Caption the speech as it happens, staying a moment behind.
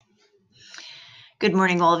Good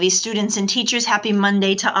morning, all of you students and teachers. Happy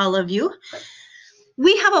Monday to all of you.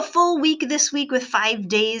 We have a full week this week with 5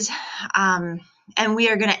 days, and we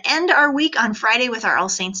are going to end our week on Friday with our All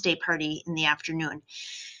Saints Day party in the afternoon.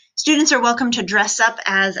 Students are welcome to dress up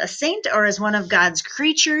as a saint or as one of God's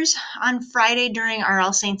creatures on Friday during our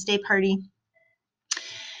All Saints Day party.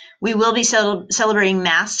 We will be celebrating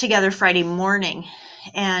Mass together Friday morning.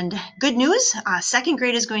 And good news, second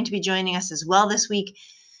grade is going to be joining us as well this week.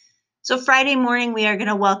 So Friday morning, we are going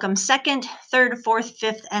to welcome 2nd, 3rd, 4th,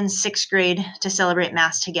 5th, and 6th grade to celebrate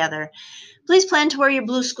Mass together. Please plan to wear your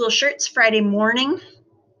blue school shirts Friday morning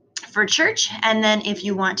for church. And then if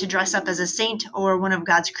you want to dress up as a saint or one of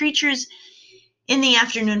God's creatures in the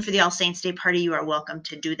afternoon for the All Saints Day party, you are welcome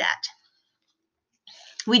to do that.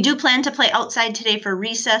 We do plan to play outside today for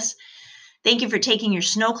recess. Thank you for taking your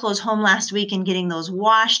snow clothes home last week and getting those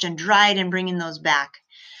washed and dried and bringing those back.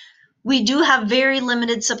 We do have very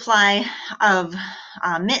limited supply of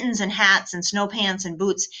mittens and hats and snow pants and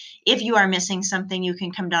boots. If you are missing something, you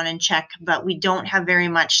can come down and check, but we don't have very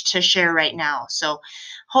much to share right now. So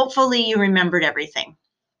hopefully you remembered everything.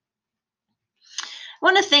 I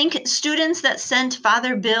want to thank students that sent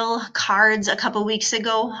Father Bill cards a couple weeks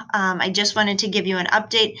ago. I just wanted to give you an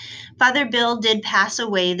update. Father Bill did pass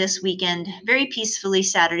away this weekend, very peacefully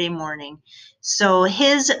Saturday morning. So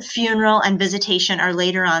his funeral and visitation are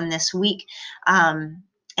later on this week. And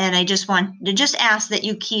I just want to ask that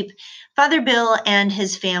you keep Father Bill and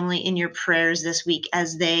his family in your prayers this week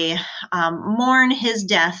as they mourn his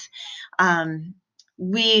death.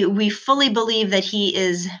 We fully believe that he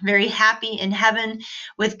is very happy in heaven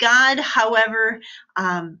with God. However,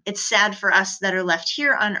 it's sad for us that are left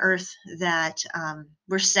here on earth that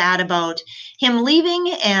we're sad about him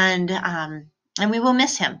leaving, and we will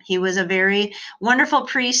miss him. He was a very wonderful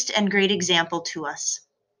priest and great example to us.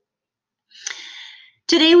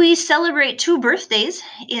 Today we celebrate 2 birthdays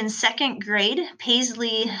in 2nd grade.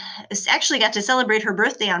 Paisley actually got to celebrate her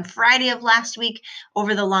birthday on Friday of last week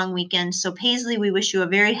over the long weekend. So Paisley, we wish you a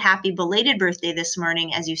very happy belated birthday this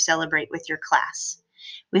morning as you celebrate with your class.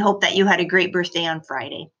 We hope that you had a great birthday on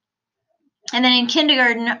Friday. And then in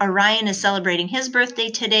kindergarten, Orion is celebrating his birthday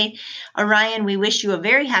today. Orion, we wish you a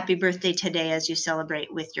very happy birthday today as you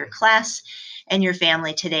celebrate with your class and your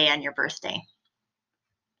family today on your birthday.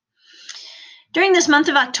 During this month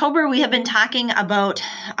of October, we have been talking about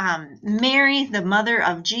Mary, the mother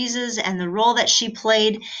of Jesus, and the role that she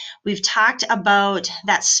played. We've talked about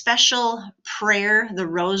that special prayer, the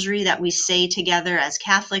rosary that we say together as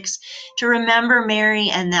Catholics, to remember Mary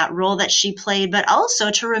and that role that she played, but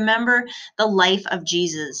also to remember the life of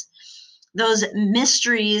Jesus. Those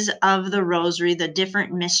mysteries of the rosary, the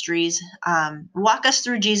different mysteries, walk us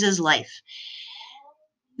through Jesus' life.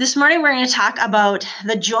 This morning, we're going to talk about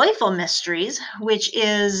the joyful mysteries, which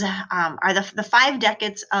are the 5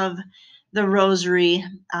 decades of the rosary.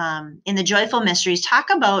 In the joyful mysteries, talk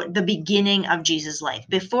about the beginning of Jesus' life,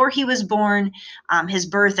 before he was born, his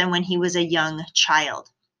birth, and when he was a young child.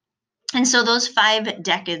 And so those 5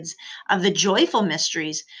 decades of the joyful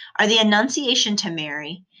mysteries are the Annunciation to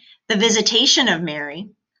Mary, the Visitation of Mary,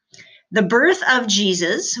 the birth of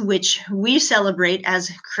Jesus, which we celebrate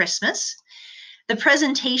as Christmas, the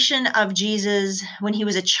presentation of Jesus when he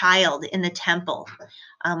was a child in the temple,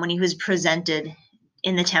 when he was presented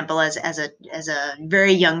in the temple as a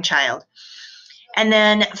very young child. And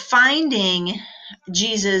then finding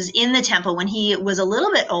Jesus in the temple when he was a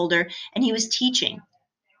little bit older and he was teaching.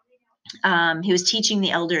 He was teaching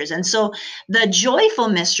the elders. And so the joyful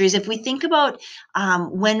mysteries, if we think about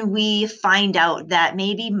when we find out that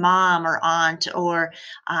maybe mom or aunt or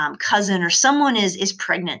cousin or someone is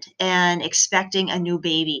pregnant and expecting a new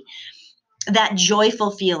baby, that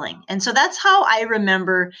joyful feeling. And so that's how I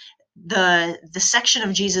remember the section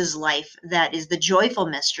of Jesus' life that is the joyful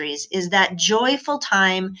mysteries, is that joyful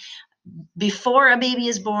time before a baby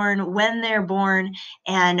is born, when they're born,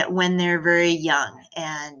 and when they're very young.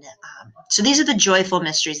 And so these are the joyful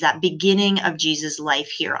mysteries, that beginning of Jesus' life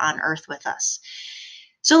here on earth with us.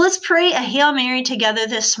 So let's pray a Hail Mary together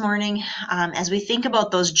this morning as we think about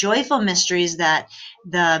those joyful mysteries, that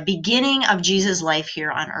the beginning of Jesus' life here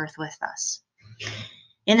on earth with us.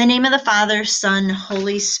 In the name of the Father, Son,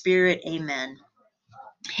 Holy Spirit, amen.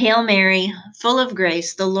 Hail Mary, full of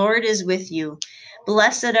grace, the Lord is with you.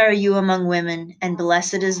 Blessed are you among women, and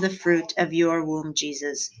blessed is the fruit of your womb,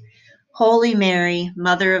 Jesus. Holy Mary,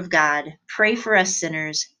 Mother of God, pray for us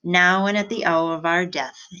sinners, now and at the hour of our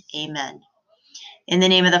death. Amen. In the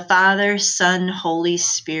name of the Father, Son, Holy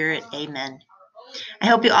Spirit, amen. I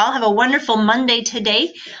hope you all have a wonderful Monday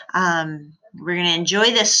today. We're going to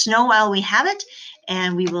enjoy this snow while we have it,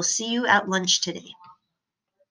 and we will see you at lunch today.